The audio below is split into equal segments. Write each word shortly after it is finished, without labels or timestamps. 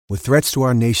With threats to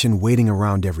our nation waiting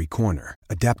around every corner,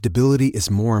 adaptability is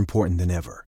more important than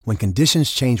ever. When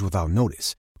conditions change without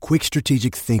notice, quick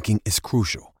strategic thinking is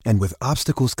crucial. And with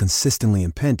obstacles consistently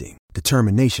impending,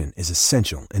 determination is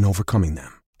essential in overcoming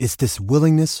them. It's this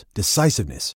willingness,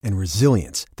 decisiveness, and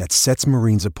resilience that sets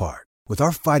Marines apart. With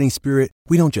our fighting spirit,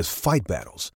 we don't just fight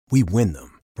battles, we win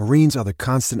them. Marines are the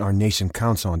constant our nation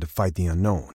counts on to fight the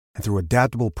unknown. And through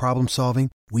adaptable problem solving,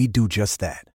 we do just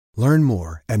that. Learn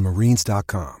more at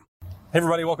marines.com. Hey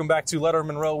everybody, welcome back to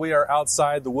Letterman Row. We are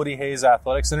outside the Woody Hayes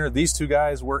Athletic Center. These two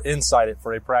guys were inside it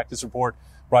for a practice report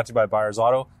brought to you by Byers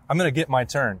Auto. I'm going to get my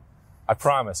turn. I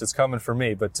promise. It's coming for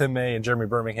me. But Tim May and Jeremy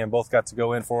Birmingham both got to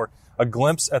go in for a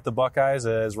glimpse at the Buckeyes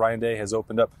as Ryan Day has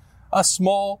opened up a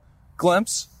small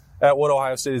glimpse at what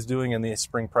Ohio State is doing in the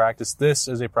spring practice. This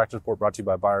is a practice report brought to you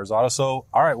by Byers Auto. So,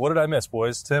 all right, what did I miss,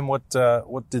 boys? Tim, what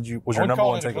was your number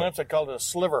one takeaway? I called it a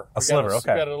sliver. A sliver,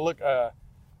 okay. Got to look.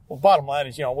 Well, bottom line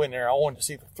is, I went there. I wanted to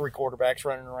see the three quarterbacks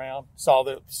running around. Saw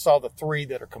the three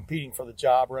that are competing for the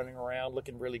job running around,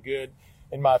 looking really good,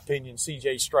 in my opinion.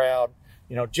 C.J. Stroud,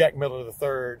 Jack Miller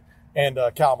III, and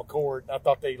Kyle McCord. I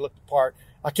thought they looked the part.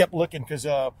 I kept looking because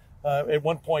at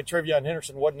one point, Trevion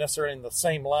Henderson wasn't necessarily in the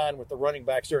same line with the running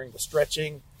backs during the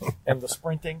stretching and the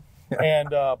sprinting. And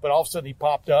but all of a sudden he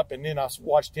popped up, and then I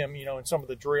watched him, in some of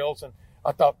the drills, and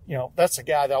I thought, that's the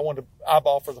guy that I wanted to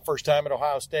eyeball for the first time at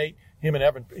Ohio State. He and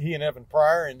Evan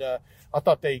Pryor, and I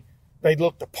thought they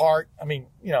looked the part. I mean,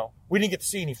 we didn't get to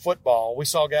see any football. We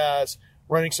saw guys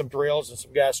running some drills and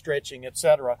some guys stretching, et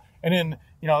cetera. And then,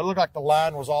 it looked like the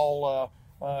line was all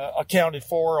accounted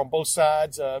for on both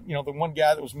sides. The one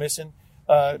guy that was missing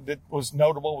that was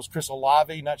notable was Chris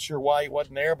Olave. Not sure why he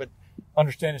wasn't there, but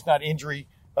understand it's not injury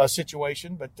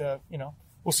situation. But,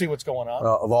 we'll see what's going on.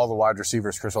 Of all the wide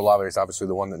receivers, Chris Olave is obviously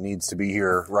the one that needs to be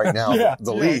here right now.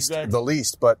 The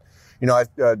least. But,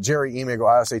 Jerry Emig,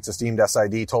 Ohio State's esteemed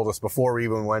SID, told us before we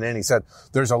even went in, he said,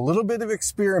 there's a little bit of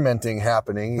experimenting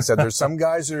happening. He said, there's some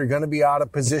guys that are going to be out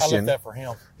of position. I left that for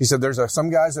him. He said, there's some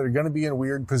guys that are going to be in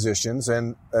weird positions.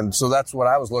 And so that's what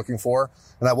I was looking for.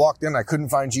 And I walked in, I couldn't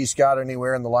find G. Scott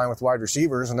anywhere in the line with wide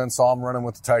receivers, and then saw him running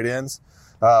with the tight ends.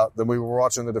 Then we were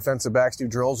watching the defensive backs do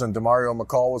drills, and DeMario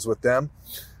McCall was with them.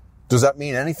 Does that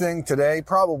mean anything today?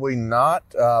 Probably not,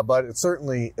 but it's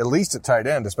certainly, at least at tight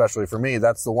end, especially for me,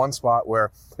 that's the one spot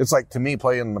where it's like, to me,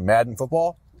 playing the Madden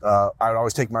football, I'd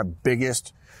always take my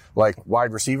biggest,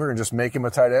 wide receiver and just make him a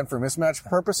tight end for mismatch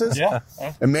purposes. Yeah.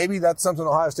 And maybe that's something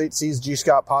Ohio State sees G.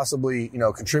 Scott possibly,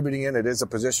 contributing in. It is a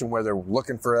position where they're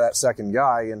looking for that second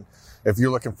guy, and if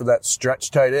you're looking for that stretch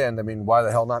tight end, I mean, why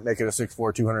the hell not make it a 6'4",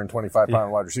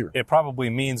 225-pound wide receiver? It probably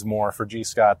means more for G.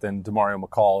 Scott than DeMario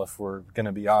McCall, if we're going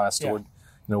to be honest. Yeah.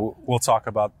 We'll talk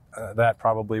about that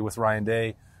probably with Ryan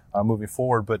Day moving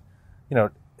forward. But,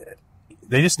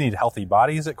 they just need healthy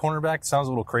bodies at cornerback. It sounds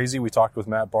a little crazy. We talked with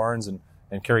Matt Barnes and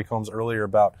Kerry Combs earlier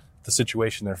about the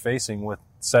situation they're facing with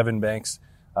Sevyn Banks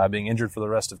being injured for the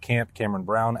rest of camp, Cameron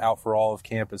Brown out for all of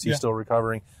camp as he's still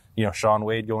recovering, Shaun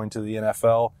Wade going to the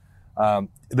NFL.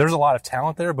 There's a lot of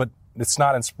talent there, but it's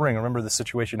not in spring. I remember the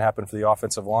situation happened for the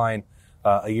offensive line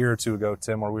a year or two ago,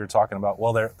 Tim, where we were talking about,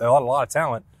 well, they're a lot of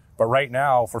talent, but right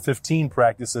now for 15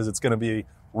 practices, it's going to be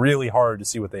really hard to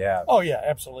see what they have. Oh yeah,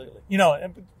 absolutely.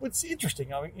 And what's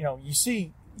interesting, you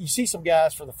see some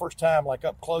guys for the first time,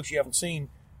 up close, you haven't seen,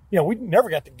 we never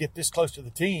got to get this close to the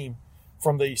team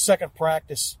from the second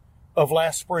practice of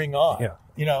last spring on.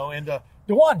 Yeah. And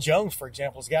DeJuan Jones, for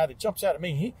example, is a guy that jumps out at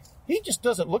me. He just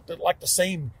doesn't look like the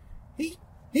same. He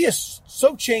has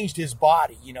so changed his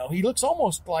body. He looks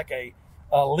almost like a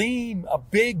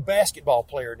big basketball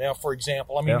player now, for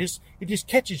example. I mean, it just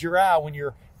catches your eye when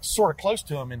you're sort of close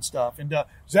to him and stuff. And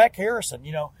Zach Harrison,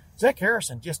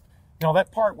 just,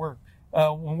 that part where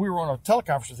when we were on a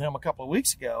teleconference with him a couple of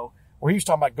weeks ago, where he was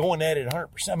talking about going at it 100%.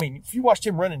 I mean, if you watched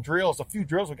him running drills, a few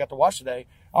drills we got to watch today,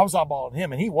 I was eyeballing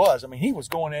him, and he was. I mean, he was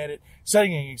going at it,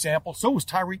 setting an example. So was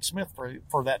Tyreek Smith,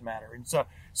 for that matter. And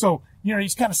so you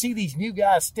just kind of see these new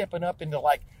guys stepping up into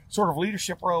sort of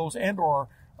leadership roles and or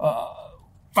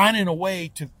finding a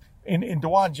way to, in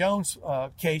DeJuan Jones'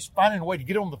 case, finding a way to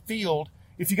get on the field.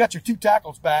 If you got your two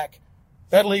tackles back,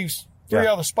 that leaves three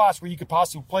other spots where you could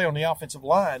possibly play on the offensive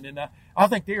line. And I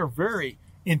think they are very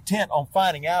intent on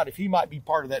finding out if he might be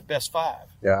part of that best five.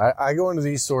 Yeah, I go into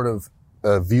these sort of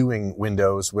viewing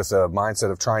windows with a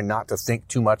mindset of trying not to think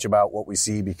too much about what we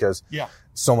see because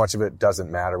so much of it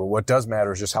doesn't matter. But what does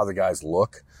matter is just how the guys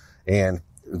look. And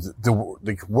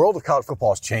the world of college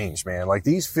football has changed, man.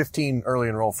 These 15 early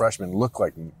enrolled freshmen look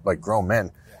like grown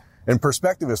men. And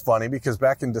perspective is funny because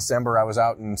back in December, I was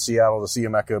out in Seattle to see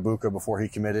Emeka Egbuka before he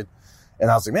committed.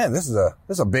 And I was like, man, this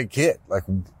is a big kid.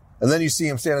 And then you see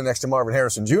him standing next to Marvin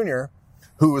Harrison Jr.,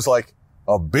 who was like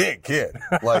a big kid.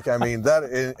 Like, I mean, that,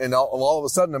 and all of a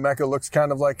sudden, Emeka looks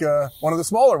kind of like one of the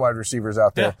smaller wide receivers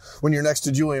out there when you're next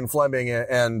to Julian Fleming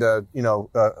and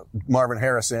Marvin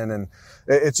Harrison. And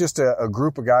it's just a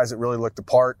group of guys that really looked the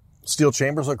part. Steel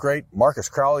Chambers look great. Marcus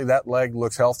Crowley, that leg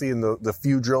looks healthy. In the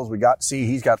few drills we got to see,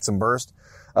 he's got some burst.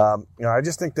 I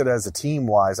just think that as a team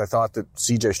wise, I thought that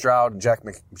CJ Stroud and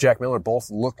Jack Miller both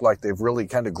look like they've really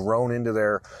kind of grown into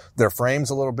their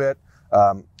frames a little bit.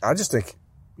 I just think,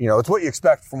 it's what you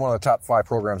expect from one of the top 5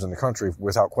 programs in the country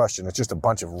without question. It's just a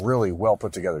bunch of really well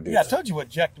put together dudes. Yeah, I told you what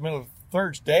Jack Miller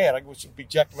III's dad, I guess it would be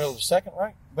Jack Miller II,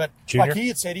 right? But Junior? Like he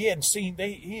had said, he and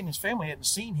his family hadn't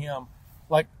seen him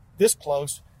like this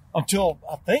close until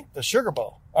I think the Sugar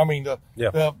Bowl. I mean, the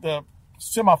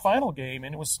semifinal game,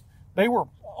 and they were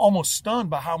almost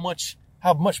stunned by how much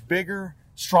bigger,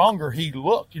 stronger he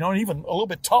looked, and even a little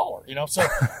bit taller, So,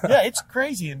 yeah, it's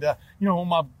crazy. And, on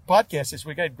my podcast this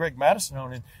week, I had Greg Madison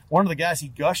on, and one of the guys he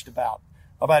gushed about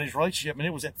his relationship, and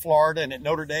it was at Florida and at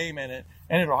Notre Dame and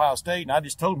at Ohio State. And I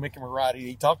just told Mickey Marotti,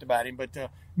 he talked about him, but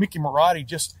Mickey Marotti,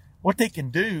 just what they can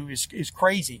do is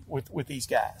crazy with these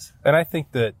guys. And I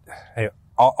think that, hey,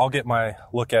 I'll get my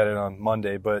look at it on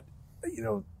Monday, but,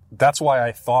 that's why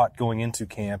I thought going into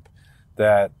camp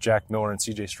that Jack Miller and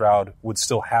CJ Stroud would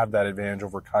still have that advantage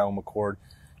over Kyle McCord.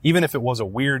 Even if it was a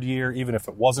weird year, even if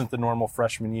it wasn't the normal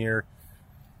freshman year,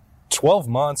 12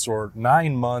 months or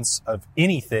 9 months of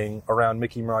anything around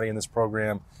Mickey Marotti in this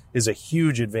program is a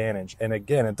huge advantage. And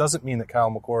again, it doesn't mean that Kyle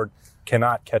McCord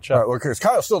cannot catch up. Right, well, because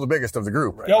Kyle's still the biggest of the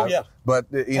group. Right? Oh, yeah. But,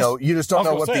 you just don't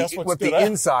know what the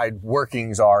inside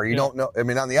workings are. You don't know. I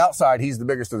mean, on the outside, he's the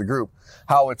biggest of the group.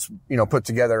 How it's, put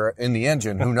together in the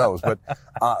engine, who knows? But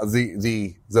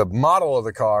the model of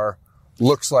the car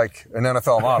looks like an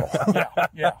NFL model.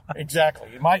 Yeah, exactly.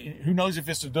 It might. Who knows if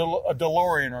it's a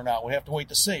DeLorean or not? We have to wait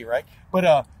to see, right?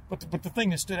 But the thing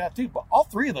that stood out too, but all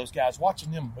 3 of those guys,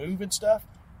 watching them move and stuff.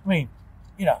 I mean,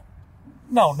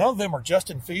 no, none of them are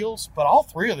Justin Fields, but all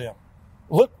 3 of them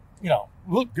look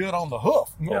good on the hoof.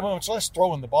 Much less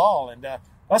throwing the ball, and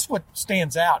that's what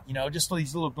stands out. Just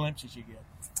these little glimpses you get.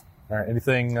 All right.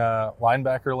 Anything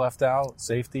linebacker left out?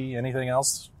 Safety? Anything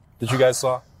else that you guys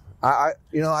saw? I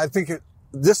think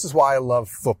this is why I love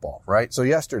football, right? So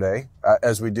yesterday,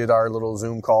 as we did our little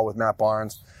Zoom call with Matt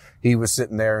Barnes, he was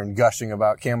sitting there and gushing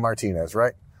about Cam Martinez,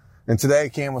 right? And today,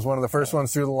 Cam was one of the first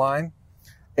ones through the line,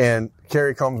 and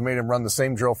Kerry Combs made him run the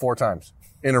same drill 4 times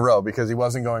in a row because he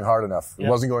wasn't going hard enough. Yep. It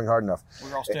wasn't going hard enough. We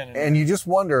were all standing and you just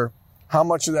wonder how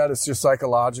much of that is just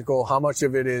psychological, how much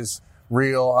of it is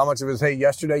real, how much of it is, hey,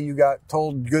 yesterday you got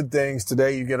told good things,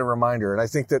 today you get a reminder. And I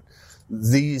think that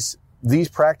these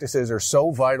practices are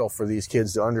so vital for these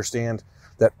kids to understand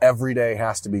that every day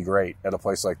has to be great at a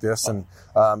place like this. And,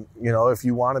 if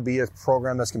you want to be a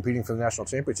program that's competing for the national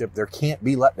championship, there can't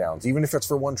be letdowns, even if it's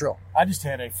for 1 drill. I just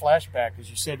had a flashback as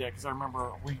you said that, because I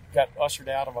remember we got ushered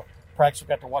out of a practice. We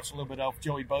got to watch a little bit of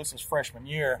Joey Bosa's freshman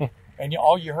year. And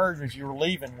all you heard as you were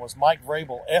leaving was Mike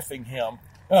Vrabel effing him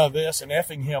this and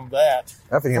effing him that.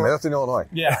 Effing him, that's in Illinois.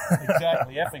 Yeah,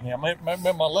 exactly, effing him.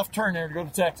 My left turn there to go to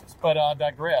Texas, but I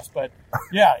digress. But,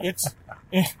 yeah,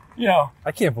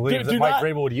 I can't believe that Mike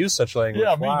Vrabel would use such language.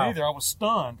 Yeah, me neither. I was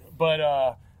stunned.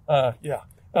 But,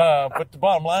 but the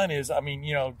bottom line is,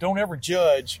 don't ever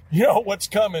judge, what's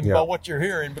coming by what you're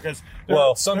hearing, because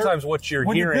sometimes what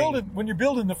you're hearing, when you're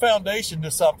building the foundation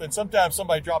to something, sometimes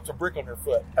somebody drops a brick on their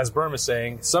foot. As Berm is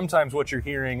saying, sometimes what you're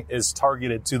hearing is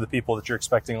targeted to the people that you're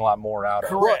expecting a lot more out of.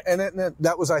 Correct. Well, and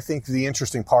that was, I think, the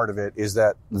interesting part of it is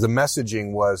that the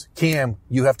messaging was, Cam,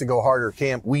 you have to go harder.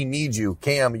 Cam, we need you.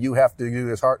 Cam, you have to do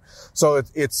this hard. So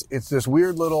it's this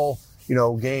weird little,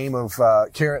 game of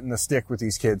carrot and the stick with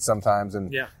these kids sometimes.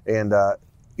 And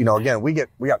again, we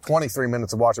got 23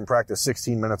 minutes of watching practice.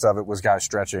 16 minutes of it was guys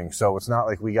stretching. So it's not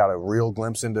like we got a real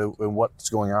glimpse into what's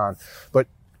going on. But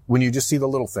when you just see the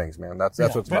little things, man, that's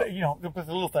what's about. But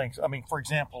the little things. I mean, for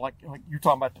example, like you're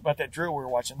talking about that drill we were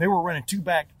watching. They were running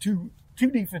two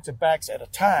defensive backs at a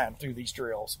time through these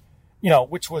drills.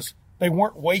 Which was, they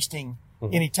weren't wasting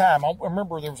any time. I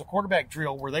remember there was a quarterback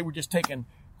drill where they were just taking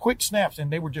quick snaps,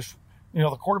 and they were just, the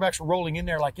quarterbacks were rolling in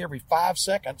there like every 5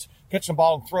 seconds, catching the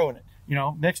ball and throwing it.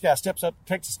 Next guy steps up,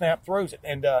 takes a snap, throws it.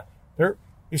 And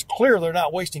it's clear they're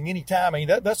not wasting any time. I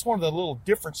mean, that's one of the little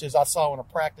differences I saw in a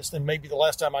practice than maybe the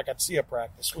last time I got to see a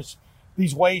practice, was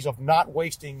these ways of not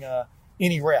wasting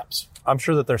any reps. I'm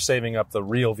sure that they're saving up the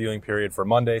real viewing period for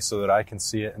Monday so that I can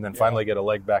see it and then finally get a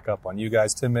leg back up on you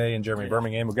guys. Tim May and Jeremy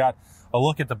Birmingham. We've got a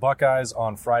look at the Buckeyes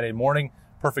on Friday morning.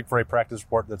 Perfect for a practice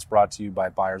report that's brought to you by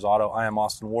Byers Auto. I am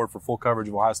Austin Ward for full coverage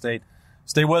of Ohio State.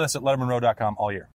 Stay with us at LettermanRow.com all year.